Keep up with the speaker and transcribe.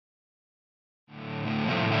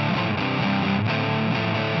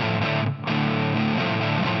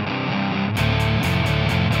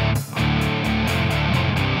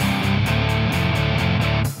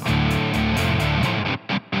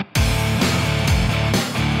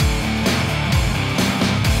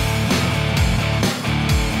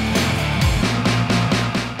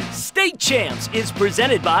CHAMPS is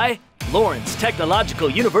presented by Lawrence Technological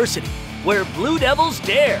University, where Blue Devils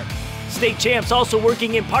dare. State CHAMPS also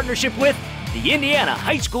working in partnership with the Indiana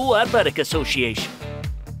High School Athletic Association.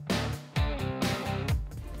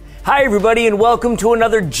 Hi everybody, and welcome to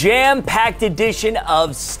another jam-packed edition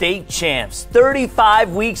of State CHAMPS.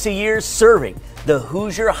 35 weeks a year serving the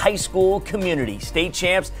Hoosier High School community. State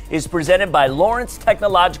CHAMPS is presented by Lawrence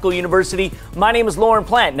Technological University. My name is Lauren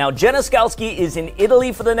Plant. Now, Jenna Skalski is in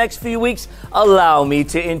Italy for the next few weeks. Allow me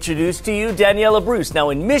to introduce to you Daniela Bruce. Now,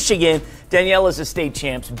 in Michigan, Danielle is a State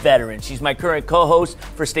CHAMPS veteran. She's my current co-host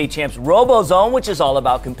for State CHAMPS RoboZone, which is all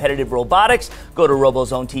about competitive robotics. Go to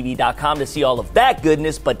RoboZoneTV.com to see all of that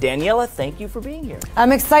goodness. But Daniela, thank you for being here.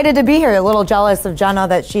 I'm excited to be here. A little jealous of Jenna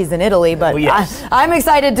that she's in Italy, but yes. I'm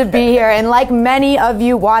excited to be here. And like many of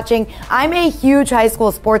you watching, I'm a huge high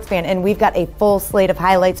school sports fan, and we've got a full slate of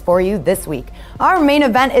highlights for you this week. Our main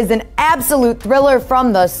event is an absolute thriller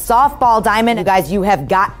from the softball diamond. You guys, you have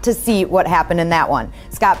got to see what happened in that one.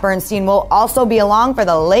 Scott Bernstein will also be along for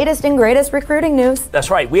the latest and greatest recruiting news.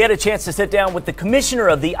 That's right. We had a chance to sit down with the commissioner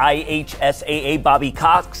of the IHSAA, Bobby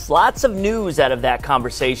Cox. Lots of news out of that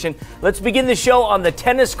conversation. Let's begin the show on the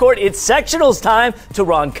tennis court. It's sectionals time. To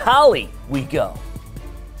Roncalli we go.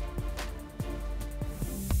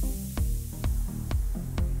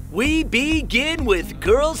 We begin with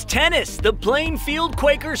girls tennis. The Plainfield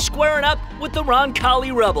Quakers squaring up with the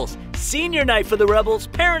Roncalli Rebels. Senior night for the Rebels.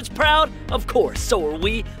 Parents proud? Of course, so are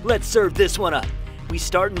we. Let's serve this one up. We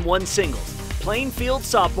start in one singles. Plainfield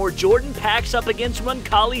sophomore Jordan Pax up against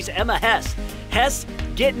Roncalli's Emma Hess. Hess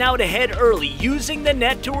getting out ahead early, using the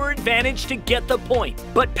net to her advantage to get the point.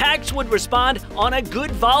 But Pax would respond on a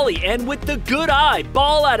good volley, and with the good eye,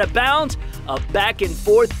 ball out of bounds. A back and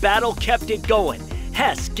forth battle kept it going.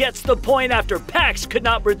 Hess gets the point after Pax could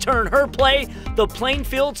not return her play. The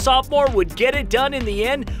Plainfield sophomore would get it done in the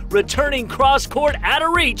end, returning cross court out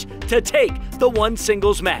of reach to take the one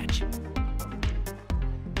singles match.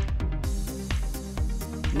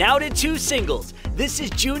 Now to two singles. This is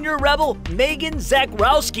junior rebel Megan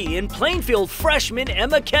Zakrowski and Plainfield freshman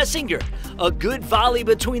Emma Kessinger. A good volley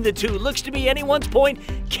between the two. Looks to be anyone's point.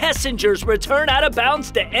 Kessinger's return out of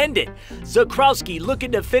bounds to end it. Zakrowski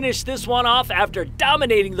looking to finish this one off after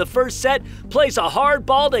dominating the first set. Plays a hard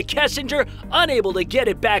ball to Kessinger, unable to get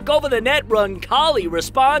it back over the net. Roncalli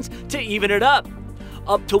responds to even it up.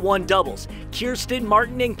 Up to one doubles. Kirsten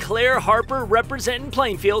Martin and Claire Harper representing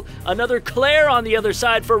Plainfield. Another Claire on the other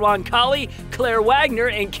side for Roncalli. Claire Wagner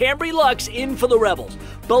and Cambry Lux in for the Rebels.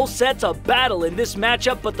 Both sets a battle in this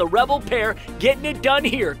matchup, but the Rebel pair getting it done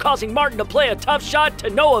here, causing Martin to play a tough shot to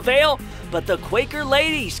no avail. But the Quaker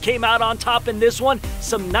ladies came out on top in this one.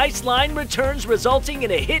 Some nice line returns resulting in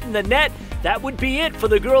a hit in the net. That would be it for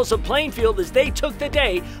the girls of Plainfield as they took the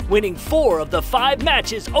day, winning 4 of the 5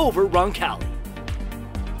 matches over Roncalli.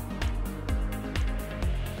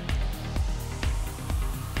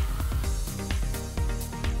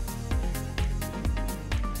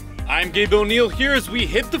 I'm Gabe O'Neill here as we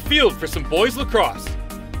hit the field for some boys lacrosse.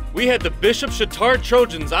 We had the Bishop Chatard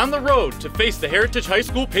Trojans on the road to face the Heritage High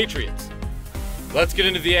School Patriots. Let's get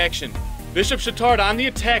into the action. Bishop Chatard on the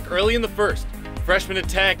attack early in the first. Freshman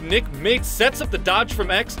attack Nick Mates sets up the dodge from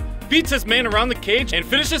X, beats his man around the cage, and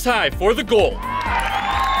finishes high for the goal.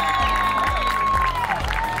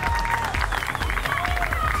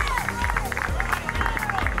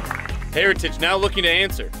 Heritage now looking to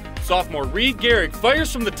answer. Sophomore Reed Garrick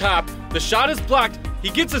fires from the top. The shot is blocked. He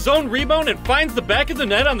gets his own rebound and finds the back of the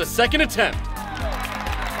net on the second attempt.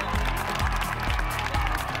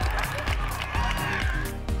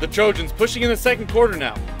 The Trojans pushing in the second quarter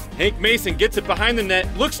now. Hank Mason gets it behind the net,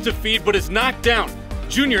 looks to feed, but is knocked down.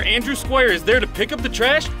 Junior Andrew Squire is there to pick up the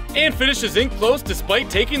trash and finishes in close despite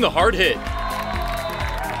taking the hard hit.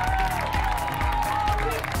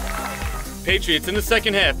 Patriots in the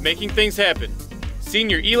second half making things happen.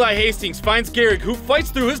 Senior Eli Hastings finds Garrick, who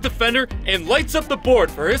fights through his defender and lights up the board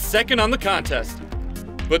for his second on the contest.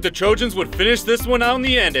 But the Trojans would finish this one out in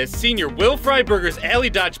the end as senior Will Freiberger's alley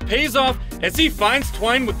dodge pays off as he finds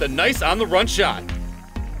Twine with the nice on-the-run shot.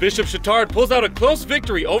 Bishop Chatard pulls out a close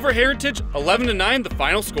victory over Heritage, 11-9 the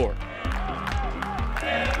final score.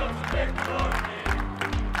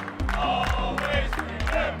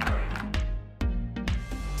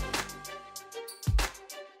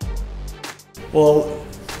 Well,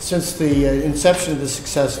 since the inception of the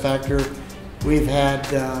Success Factor, we've had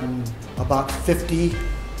about 50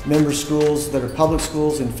 member schools that are public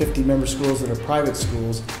schools and 50 member schools that are private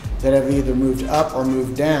schools that have either moved up or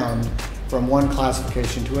moved down from one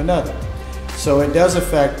classification to another. So it does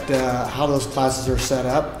affect how those classes are set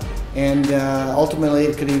up. and ultimately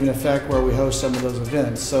it could even affect where we host some of those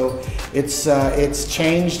events. So it's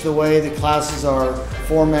changed the way the classes are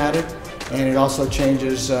formatted, and it also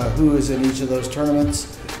changes who is in each of those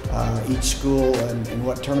tournaments, each school and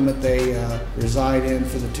what tournament they reside in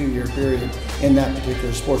for the 2-year period in that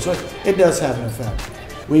particular sport. So it does have an effect.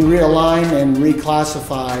 We realign and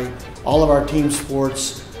reclassify all of our team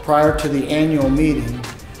sports prior to the annual meeting,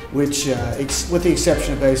 which, with the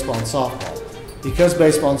exception of baseball and softball. Because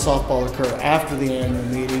baseball and softball occur after the annual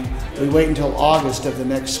meeting, we wait until August of the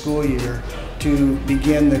next school year to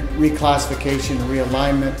begin the reclassification and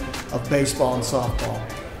realignment of baseball and softball.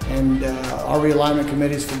 And our realignment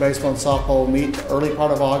committees for baseball and softball will meet the early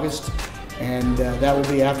part of August, and that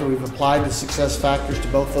will be after we've applied the success factors to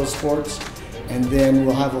both those sports. And then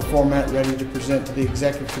we'll have a format ready to present to the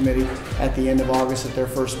executive committee at the end of August at their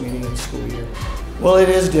first meeting of the school year. Well, it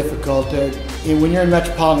is difficult. When you're in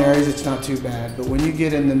metropolitan areas, it's not too bad. But when you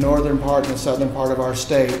get in the northern part and the southern part of our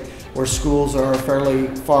state, where schools are fairly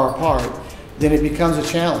far apart, then it becomes a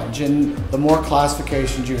challenge. And the more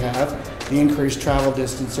classifications you have, the increased travel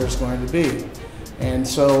distance there's going to be. And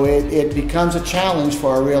so it becomes a challenge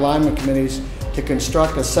for our realignment committees to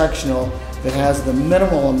construct a sectional that has the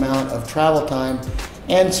minimal amount of travel time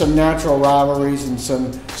and some natural rivalries and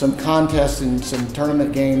some contests and some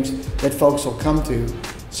tournament games that folks will come to.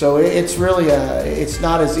 So it's really it's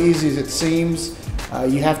not as easy as it seems.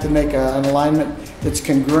 You have to make an alignment that's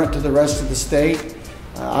congruent to the rest of the state.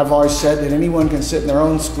 I've always said that anyone can sit in their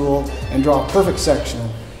own school and draw a perfect sectional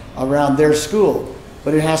around their school,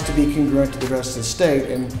 but it has to be congruent to the rest of the state.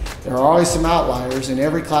 And there are always some outliers in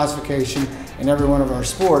every classification in every one of our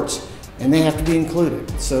sports, and they have to be included.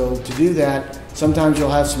 So to do that, sometimes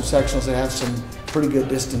you'll have some sectionals that have some pretty good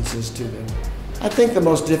distances to them. I think the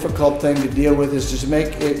most difficult thing to deal with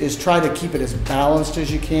is try to keep it as balanced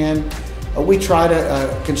as you can. We try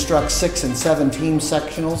to construct 6 and 7 team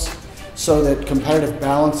sectionals so that competitive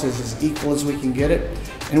balance is as equal as we can get it.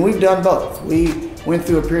 And we've done both. We went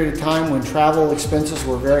through a period of time when travel expenses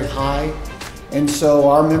were very high, and so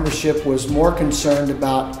our membership was more concerned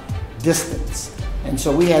about distance. And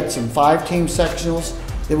so we had some 5-team sectionals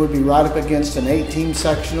that would be right up against an 8-team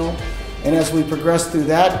sectional. And as we progressed through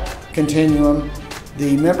that continuum,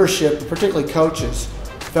 the membership, particularly coaches,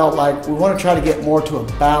 felt like we want to try to get more to a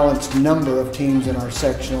balanced number of teams in our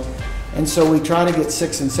sectional. And so we try to get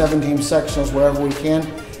 6 and 7-team sectionals wherever we can.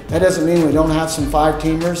 That doesn't mean we don't have some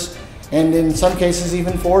 5-teamers, and in some cases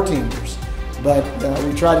even 4-teamers. But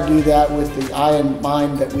we try to do that with the eye in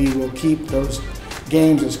mind that we will keep those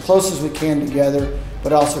games as close as we can together,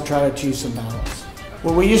 but also try to achieve some balance.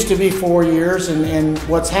 Well, we used to be 4 years, and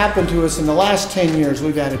what's happened to us in the last 10 years,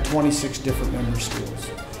 we've added 26 different member schools.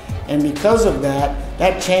 And because of that,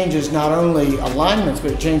 that changes not only alignments,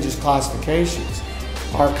 but it changes classifications.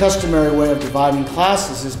 Our customary way of dividing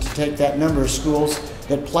classes is to take that number of schools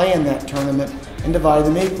that play in that tournament and divide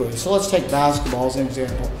them equally. So let's take basketball as an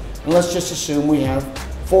example, and let's just assume we have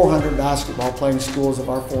 400 basketball playing schools of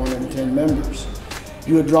our 410 members.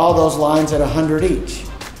 You would draw those lines at 100 each.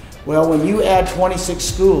 Well, when you add 26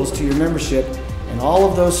 schools to your membership, and all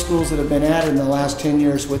of those schools that have been added in the last 10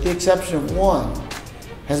 years, with the exception of one,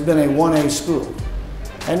 has been a 1A school.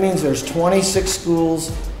 That means there's 26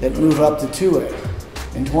 schools that move up to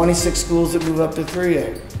 2A, and 26 schools that move up to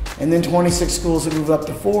 3A, and then 26 schools that move up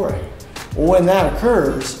to 4A. Well, when that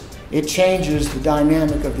occurs, it changes the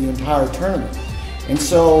dynamic of the entire tournament. And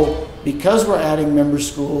so, because we're adding member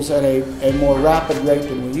schools at a more rapid rate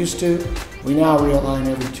than we used to, we now realign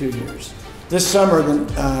every 2 years. This summer,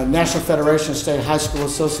 the National Federation of State High School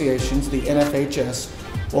Associations, the NFHS,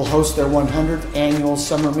 will host their 100th annual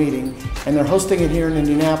summer meeting, and they're hosting it here in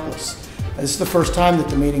Indianapolis. This is the first time that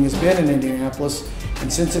the meeting has been in Indianapolis,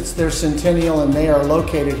 and since it's their centennial and they are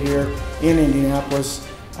located here in Indianapolis,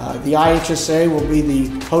 the IHSAA will be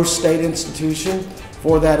the host state institution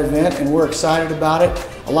for that event, and we're excited about it.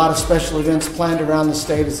 A lot of special events planned around the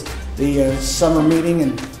state as the summer meeting,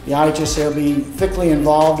 and the IHSAA will be thickly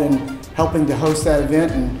involved in helping to host that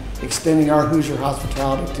event and extending our Hoosier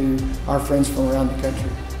hospitality to our friends from around the country.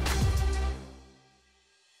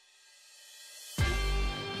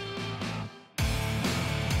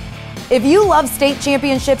 If you love state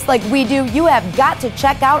championships like we do, you have got to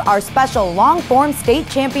check out our special long-form state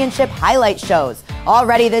championship highlight shows.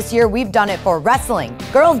 Already this year, we've done it for wrestling,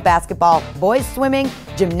 girls basketball, boys swimming,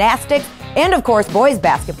 gymnastics, and of course, boys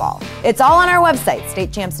basketball. It's all on our website,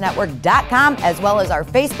 statechampsnetwork.com, as well as our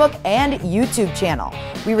Facebook and YouTube channel.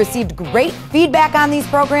 We received great feedback on these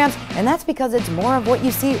programs, and that's because it's more of what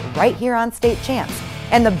you see right here on State Champs.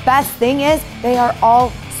 And the best thing is, they are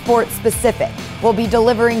all sport specific. We'll be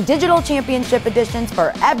delivering digital championship editions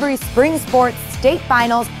for every spring sports state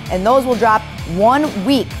finals, and those will drop 1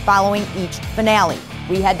 week following each finale.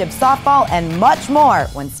 We head to softball and much more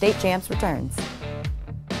when State Champs returns.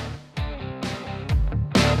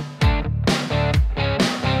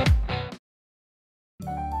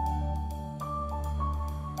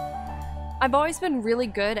 I've always been really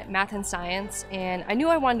good at math and science, and I knew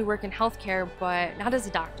I wanted to work in healthcare, but not as a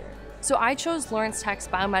doctor. So I chose Lawrence Tech's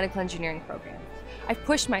biomedical engineering program. I've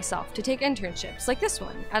pushed myself to take internships, like this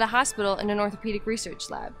one, at a hospital in an orthopedic research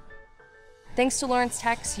lab. Thanks to Lawrence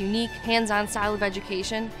Tech's unique, hands-on style of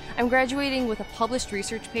education, I'm graduating with a published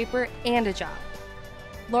research paper and a job.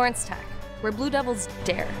 Lawrence Tech, where Blue Devils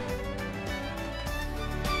dare.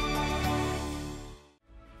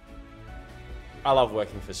 I love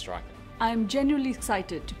working for Stryker. I'm genuinely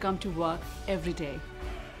excited to come to work every day.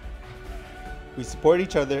 We support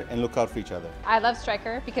each other and look out for each other. I love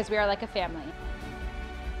Stryker because we are like a family.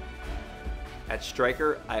 At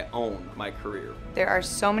Stryker, I own my career. There are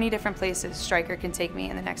so many different places Stryker can take me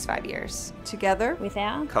in the next 5 years. Together, with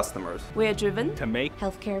our customers, we're driven to make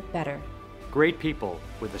healthcare better. Great people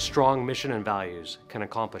with a strong mission and values can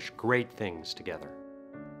accomplish great things together.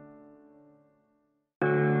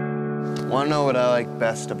 Want to know what I like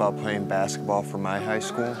best about playing basketball for my high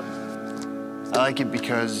school? I like it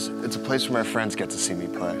because it's a place where my friends get to see me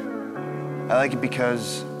play. I like it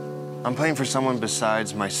because I'm playing for someone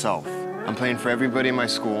besides myself. I'm playing for everybody in my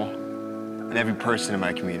school and every person in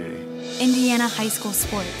my community. Indiana high school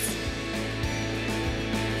sports.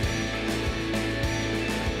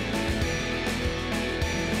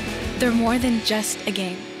 They're more than just a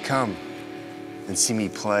game. Come and see me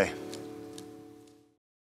play.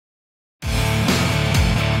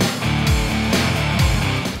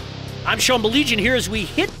 I'm Sean Belegian here as we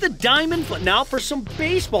hit the diamond now for some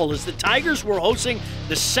baseball as the Tigers were hosting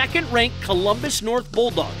the second-ranked Columbus North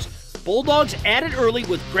Bulldogs. Bulldogs added early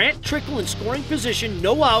with Grant Trickle in scoring position,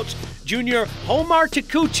 no outs. Junior Homar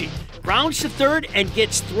Takuchi grounds to third and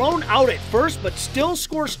gets thrown out at first, but still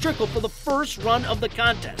scores Trickle for the first run of the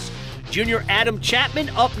contest. Junior Adam Chapman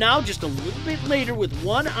up now just a little bit later with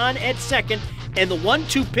one on at second, and the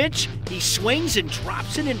 1-2 pitch, he swings and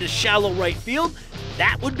drops it into shallow right field.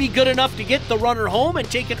 That would be good enough to get the runner home and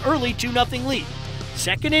take an early 2-0 lead.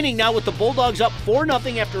 Second inning now with the Bulldogs up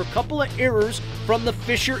 4-0 after a couple of errors from the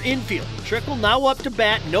Fisher infield. Trickle now up to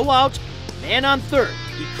bat, no outs, man on third.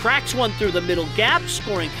 He cracks one through the middle gap,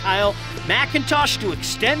 scoring Kyle McIntosh to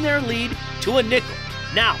extend their lead to a nickel.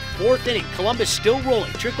 Now, fourth inning, Columbus still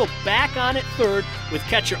rolling. Trickle back on at third with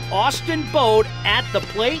catcher Austin Bode at the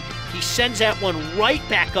plate. He sends that one right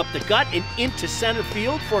back up the gut and into center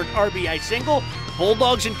field for an RBI single.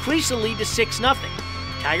 Bulldogs increase the lead to 6-0.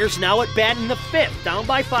 Tigers now at bat in the fifth, down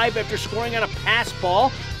by 5 after scoring on a pass ball.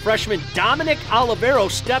 Freshman Dominic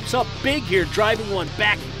Olivero steps up big here, driving one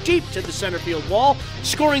back deep to the center field wall,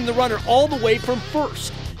 scoring the runner all the way from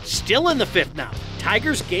first. Still in the fifth now.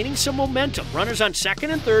 Tigers gaining some momentum. Runners on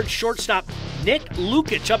second and third. Shortstop Nick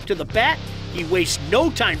Lukic up to the bat. He wastes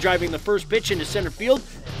no time driving the first pitch into center field.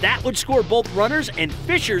 That would score both runners, and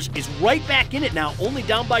Fishers is right back in it now, only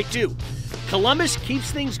down by 2. Columbus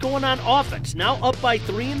keeps things going on offense, now up by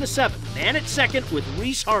 3 in the 7th. Man at second with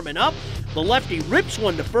Reese Harmon up. The lefty rips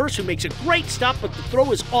one to first, who makes a great stop, but the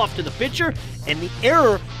throw is off to the pitcher, and the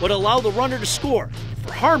error would allow the runner to score.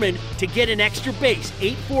 For Harmon to get an extra base,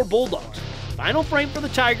 8-4 Bulldogs. Final frame for the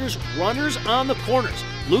Tigers, runners on the corners.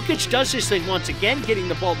 Lukic does his thing once again, getting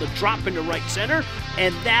the ball to drop into right center,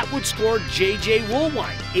 and that would score J.J.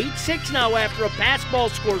 Woolwine. 8-6 now after a pass ball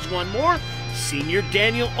scores one more. Senior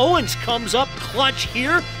Daniel Owens comes up clutch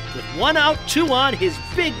here with 1 out, 2 on. His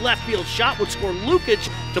big left field shot would score Lukic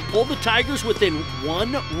to pull the Tigers within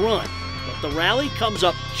 1 run. But the rally comes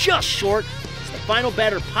up just short as the final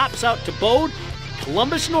batter pops out to Bode.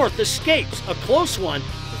 Columbus North escapes a close one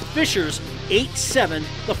with Fishers 8-7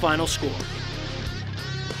 the final score.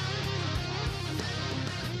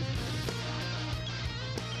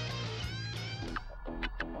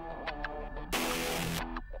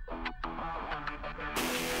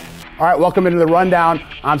 All right, welcome into the Rundown.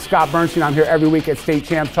 I'm Scott Bernstein. I'm here every week at State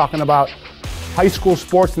Champs talking about high school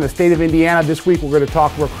sports in the state of Indiana. This week we're going to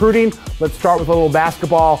talk recruiting. Let's start with a little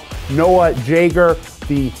basketball. Noah Jager,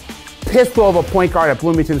 the pistol of a point guard at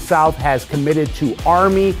Bloomington South, has committed to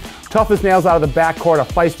Army. Tough as nails out of the backcourt,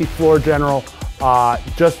 a feisty floor general,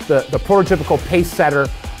 just the prototypical pace setter,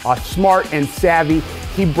 smart and savvy.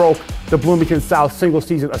 He broke the Bloomington South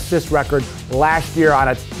single-season assist record last year on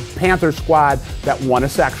a Panther squad that won a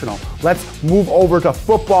sectional. Let's move over to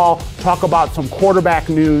football, talk about some quarterback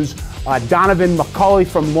news. Donovan McCulley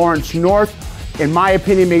from Lawrence North in my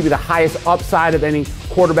opinion, maybe the highest upside of any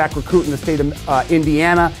quarterback recruit in the state of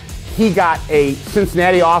Indiana. He got a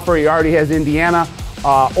Cincinnati offer. He already has Indiana.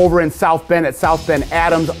 Over in South Bend at South Bend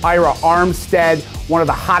Adams, Ira Armstead, one of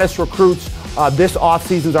the hottest recruits this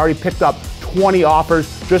offseason, has already picked up 20 offers,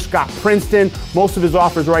 just got Princeton. Most of his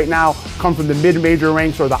offers right now come from the mid-major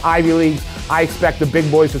ranks or the Ivy Leagues. I expect the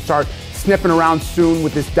big boys to start sniffing around soon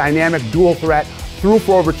with this dynamic dual threat. Threw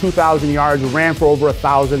for over 2,000 yards, ran for over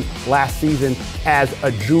 1,000 last season as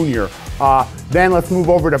a junior. Then let's move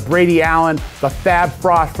over to Brady Allen, the Fab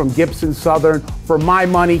Frost from Gibson Southern. For my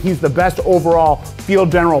money, he's the best overall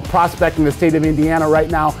field general prospect in the state of Indiana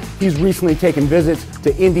right now. He's recently taken visits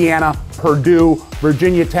to Indiana, Purdue,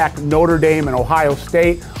 Virginia Tech, Notre Dame, and Ohio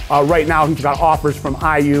State. Right now, he's got offers from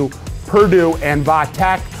IU, Purdue, and Va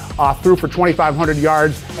Tech. Threw for 2,500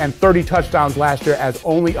 yards and 30 touchdowns last year as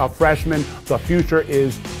only a freshman. The future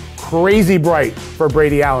is crazy bright for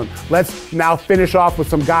Brady Allen. Let's now finish off with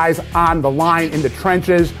some guys on the line in the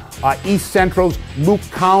trenches. East Central's Luke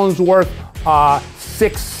Collinsworth,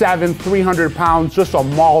 6'7", 300 pounds, just a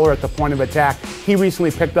mauler at the point of attack. He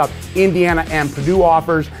recently picked up Indiana and Purdue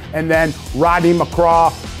offers. And then Rodney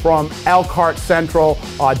McCraw from Elkhart Central,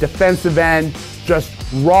 defensive end, just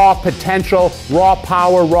raw potential, raw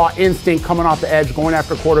power, raw instinct coming off the edge, going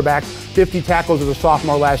after quarterbacks. 50 tackles as a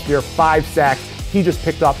sophomore last year, 5 sacks. He just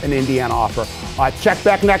picked up an Indiana offer. Check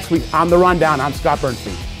back next week on The Rundown. I'm Scott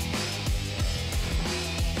Bernstein.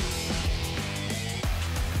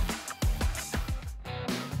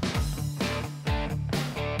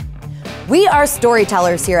 We are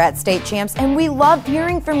storytellers here at State Champs, and we love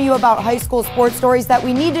hearing from you about high school sports stories that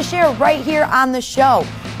we need to share right here on the show.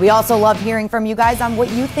 We also love hearing from you guys on what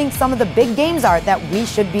you think some of the big games are that we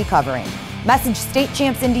should be covering. Message State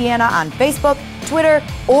Champs Indiana on Facebook, Twitter,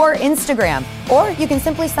 or Instagram, or you can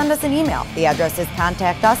simply send us an email. The address is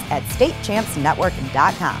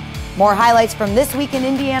contactus@statechampsnetwork.com. More highlights from this week in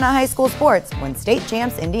Indiana high school sports when State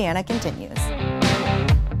Champs Indiana continues.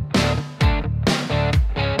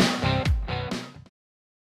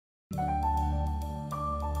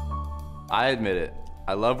 I admit it,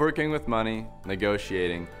 I love working with money,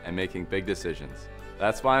 negotiating, and making big decisions.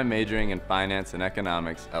 That's why I'm majoring in finance and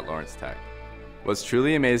economics at Lawrence Tech. What's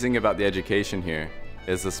truly amazing about the education here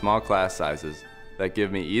is the small class sizes that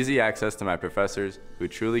give me easy access to my professors who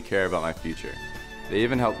truly care about my future. They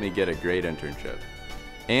even helped me get a great internship.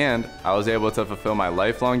 And I was able to fulfill my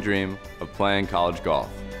lifelong dream of playing college golf.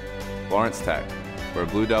 Lawrence Tech, where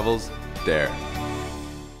Blue Devils dare.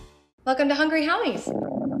 Welcome to Hungry Howie's.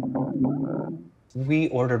 We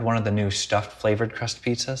ordered one of the new stuffed flavored crust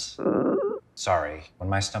pizzas. Sorry, when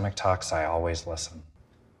my stomach talks, I always listen.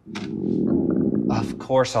 Of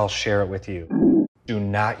course I'll share it with you. Do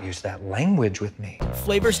not use that language with me.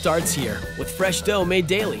 Flavor starts here with fresh dough made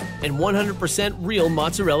daily and 100% real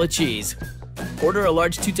mozzarella cheese. Order a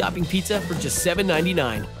large 2-topping pizza for just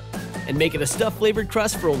 $7.99 and make it a stuffed flavored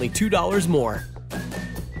crust for only $2 more.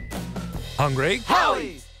 Hungry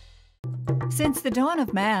Howie's! Since the dawn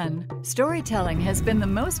of man, storytelling has been the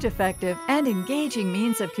most effective and engaging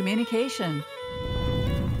means of communication.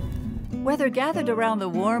 Whether gathered around the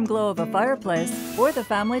warm glow of a fireplace or the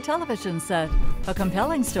family television set, a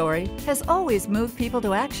compelling story has always moved people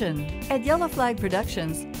to action. At Yellow Flag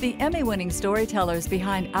Productions, the Emmy-winning storytellers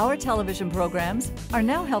behind our television programs are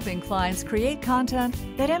now helping clients create content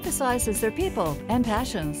that emphasizes their people and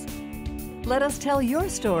passions. Let us tell your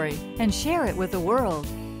story and share it with the world.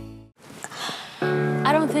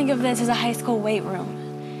 I don't think of this as a high school weight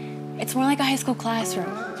room. It's more like a high school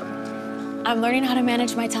classroom. I'm learning how to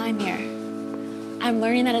manage my time here. I'm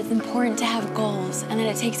learning that it's important to have goals and that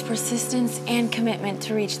it takes persistence and commitment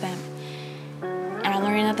to reach them. And I'm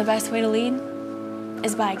learning that the best way to lead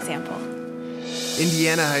is by example.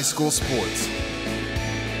 Indiana high school sports.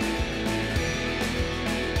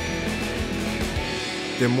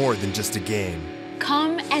 They're more than just a game.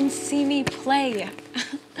 Come and see me play.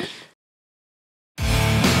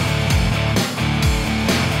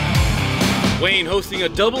 Wayne hosting a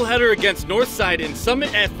doubleheader against Northside in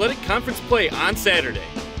Summit Athletic Conference play on Saturday.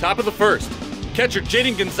 Top of the first, catcher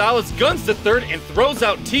Jaden Gonzalez guns to third and throws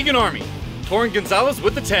out Tegan Army. Torrin Gonzalez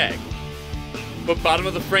with the tag. But bottom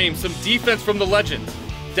of the frame, some defense from the legends.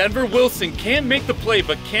 Denver Wilson can't make the play,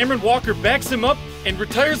 but Cameron Walker backs him up and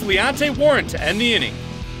retires Leonte Warren to end the inning.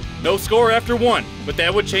 No score after one, but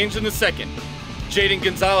that would change in the second. Jaden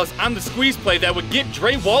Gonzalez on the squeeze play that would get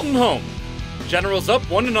Dre Walton home. Generals up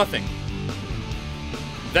 1-0.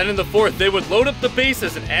 Then in the fourth, they would load up the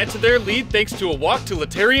bases and add to their lead thanks to a walk to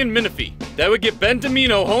Latarian Minifee. That would get Ben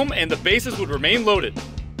Domino home and the bases would remain loaded.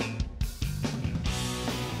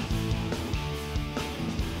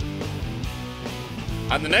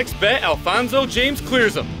 On the next bet, Alfonso James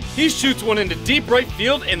clears him. He shoots one into deep right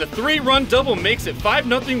field, and the 3-run double makes it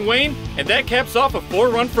 5-0 Wayne, and that caps off a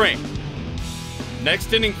 4-run frame.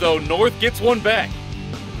 Next inning, though, North gets one back.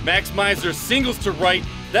 Max Miser singles to right.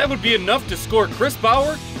 That would be enough to score Chris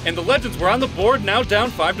Bauer, and the Legends were on the board, now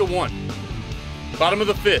down 5-1. Bottom of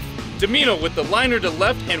the 5th, Domino with the liner to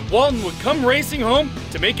left, and Walton would come racing home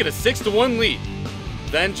to make it a 6-1 lead.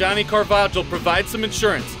 Then Johnny Carvajal provides some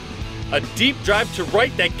insurance. A deep drive to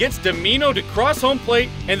right that gets Domino to cross home plate,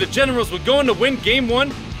 and the Generals would go on to win Game 1,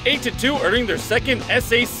 8-2, earning their second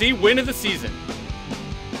SAC win of the season.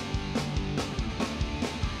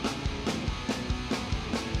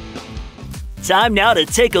 Time now to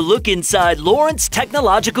take a look inside Lawrence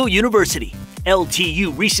Technological University.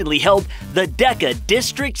 LTU recently held the DECA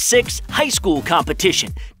District 6 High School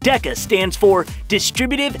Competition. DECA stands for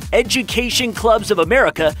Distributive Education Clubs of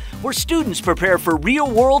America, where students prepare for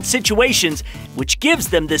real-world situations, which gives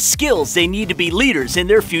them the skills they need to be leaders in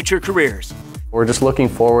their future careers. We're just looking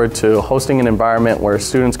forward to hosting an environment where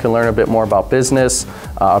students can learn a bit more about business,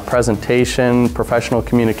 presentation, professional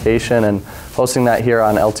communication, and hosting that here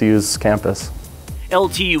on LTU's campus.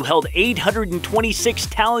 LTU held 826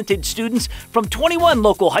 talented students from 21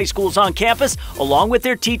 local high schools on campus, along with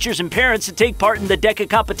their teachers and parents, to take part in the DECA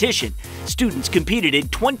competition. Students competed in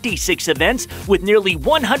 26 events with nearly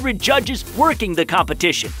 100 judges working the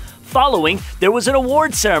competition. Following, there was an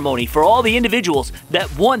award ceremony for all the individuals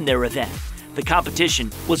that won their event. The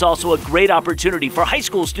competition was also a great opportunity for high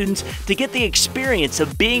school students to get the experience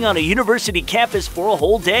of being on a university campus for a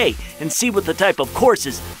whole day and see what the type of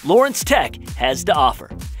courses Lawrence Tech has to offer.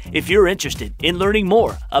 If you're interested in learning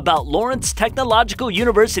more about Lawrence Technological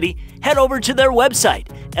University, head over to their website,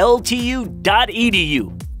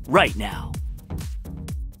 ltu.edu, right now.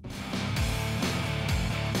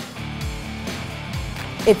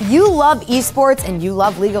 If you love esports and you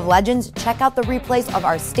love League of Legends, check out the replays of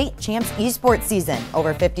our State Champs esports season.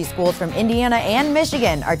 Over 50 schools from Indiana and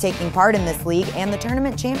Michigan are taking part in this league and the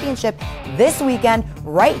tournament championship this weekend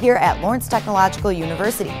right here at Lawrence Technological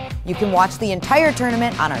University. You can watch the entire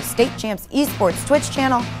tournament on our State Champs esports Twitch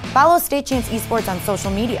channel. Follow State Champs esports on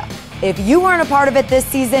social media. If you weren't a part of it this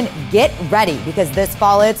season, get ready, because this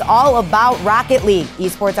fall it's all about Rocket League.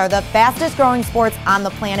 Esports are the fastest growing sports on the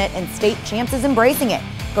planet, and State Champs is embracing it.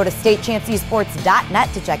 Go to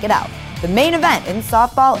statechampsesports.net to check it out. The main event in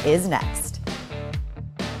softball is next.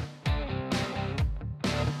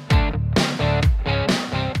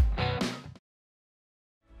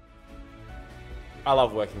 I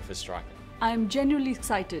love working for Striker. I'm genuinely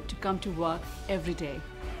excited to come to work every day.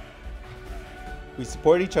 We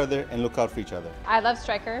support each other and look out for each other. I love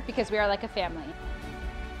Striker because we are like a family.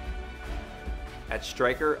 At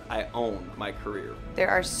Striker, I own my career. There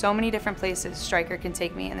are so many different places Striker can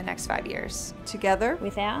take me in the next 5 years. Together,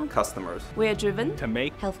 with our Customers. we are driven To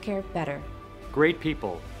make healthcare better. great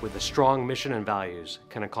people with a strong mission and values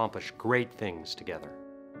can accomplish great things together.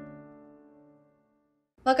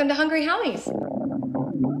 Welcome to Hungry Howie's.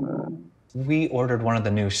 We ordered one of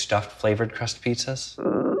the new stuffed flavored crust pizzas.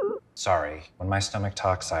 Sorry, when my stomach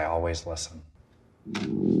talks, I always listen.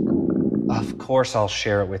 Of course I'll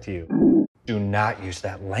share it with you. Do not use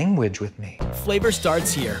that language with me. Flavor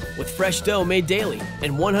starts here with fresh dough made daily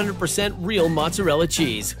and 100% real mozzarella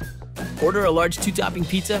cheese. Order a large 2-topping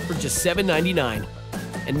pizza for just $7.99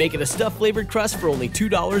 and make it a stuffed flavored crust for only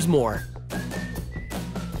 $2 more.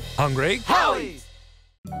 Hungry? Howie's!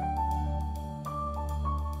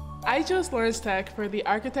 I chose Lawrence Tech for the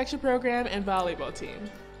architecture program and volleyball team.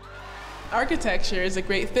 Architecture is a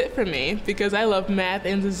great fit for me because I love math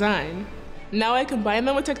and design. Now I combine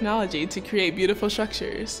them with technology to create beautiful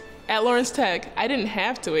structures. At Lawrence Tech, I didn't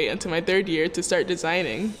have to wait until my 3rd year to start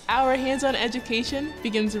designing. Our hands-on education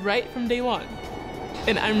begins right from day one.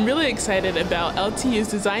 And I'm really excited about LTU's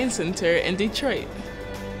Design Center in Detroit.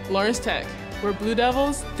 Lawrence Tech, where Blue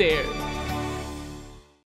Devils dare.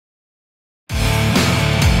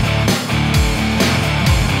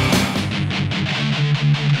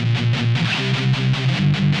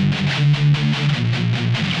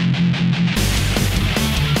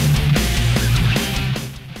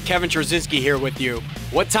 Kevin Trzynski here with you.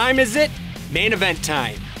 What time is it? Main event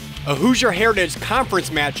time. A Hoosier Heritage Conference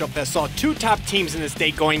matchup that saw 2 top teams in the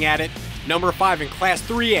state going at it. Number 5 in Class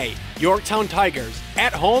 3A, Yorktown Tigers,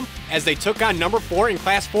 at home as they took on number 4 in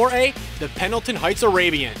Class 4A, the Pendleton Heights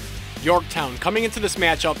Arabians. Yorktown coming into this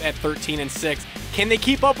matchup at 13-6. Can they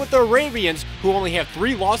keep up with the Arabians, who only have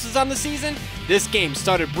 3 losses on the season? This game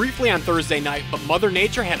started briefly on Thursday night, but Mother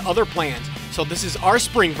Nature had other plans, so this is our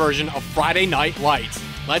spring version of Friday Night Lights.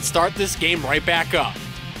 Let's start this game right back up.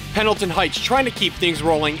 Pendleton Heights trying to keep things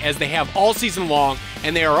rolling as they have all season long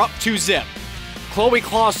and they are up 2-zip. Chloe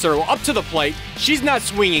Clauser up to the plate. She's not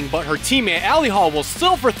swinging, but her teammate Allie Hall will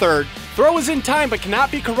still for third. Throw is in time, but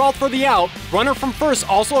cannot be corralled for the out. Runner from first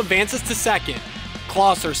also advances to second.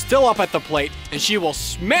 Clauser still up at the plate, and she will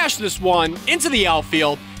smash this one into the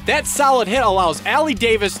outfield. That solid hit allows Allie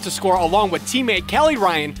Davis to score along with teammate Callie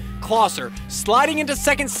Ryan. Clauser sliding into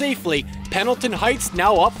second safely. Pendleton Heights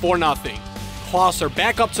now up 4-0. Clauser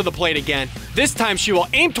back up to the plate again. This time she will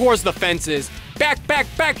aim towards the fences. Back, back,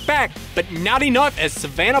 back, back, but not enough as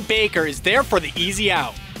Savannah Baker is there for the easy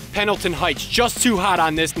out. Pendleton Heights just too hot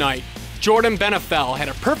on this night. Jordan Benefell had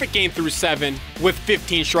a perfect game through 7 with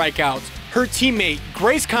 15 strikeouts. Her teammate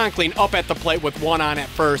Grace Conkling up at the plate with 1 on at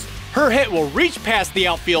first. Her hit will reach past the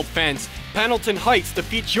outfield fence. Pendleton Heights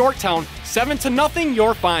defeats Yorktown 7-0,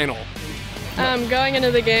 your final. Going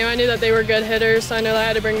into the game, I knew that they were good hitters, so I knew that I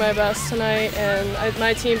had to bring my best tonight, and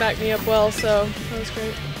my team backed me up well, so that was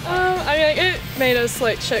great. I mean, it made us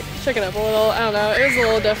like chicken up a little. I don't know, it was a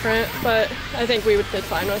little different, but I think we did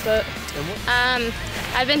fine with it.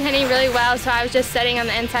 I've been hitting really well, so I was just sitting on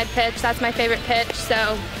the inside pitch. That's my favorite pitch,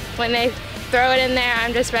 so when they throw it in there,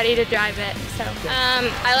 I'm just ready to drive it. So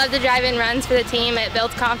I love to drive in runs for the team. It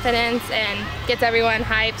builds confidence and gets everyone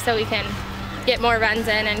hyped so we can get more runs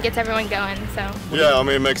in and gets everyone going. So yeah, I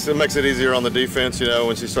mean, it makes it easier on the defense. You know,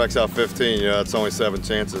 when she strikes out 15, you know, it's only 7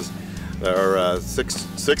 chances or six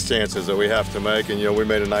chances that we have to make. And you know, we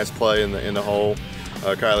made a nice play in the hole.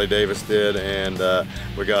 Kylie Davis did, and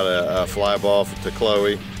we got a fly ball to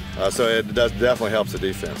Chloe. So it definitely helps the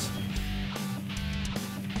defense.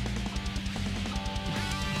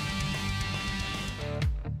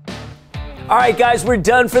 All right, guys, we're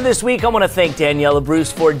done for this week. I want to thank Daniela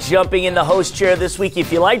Bruce for jumping in the host chair this week.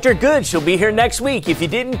 If you liked her, good. She'll be here next week. If you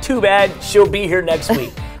didn't, too bad. She'll be here next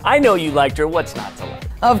week. I know you liked her. What's not to like?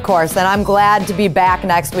 Of course, and I'm glad to be back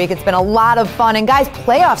next week. It's been a lot of fun. And guys,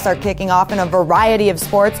 playoffs are kicking off in a variety of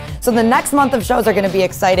sports. So the next month of shows are going to be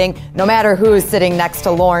exciting, no matter who is sitting next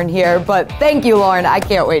to Lauren here. But thank you, Lauren. I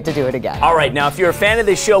can't wait to do it again. All right, now if you're a fan of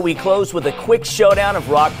this show, we close with a quick showdown of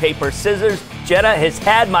rock, paper, scissors. Jenna has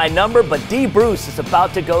had my number, but D. Bruce is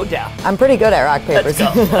about to go down. I'm pretty good at rock, paper,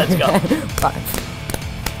 scissors. Let's go.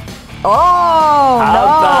 Oh, how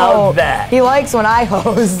no. about that? He likes when I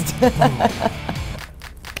host.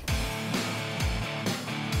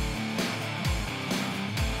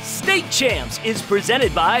 State Champs is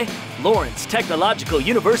presented by Lawrence Technological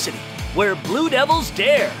University, where Blue Devils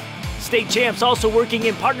dare. State Champs also working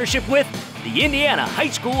in partnership with the Indiana High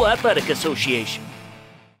School Athletic Association.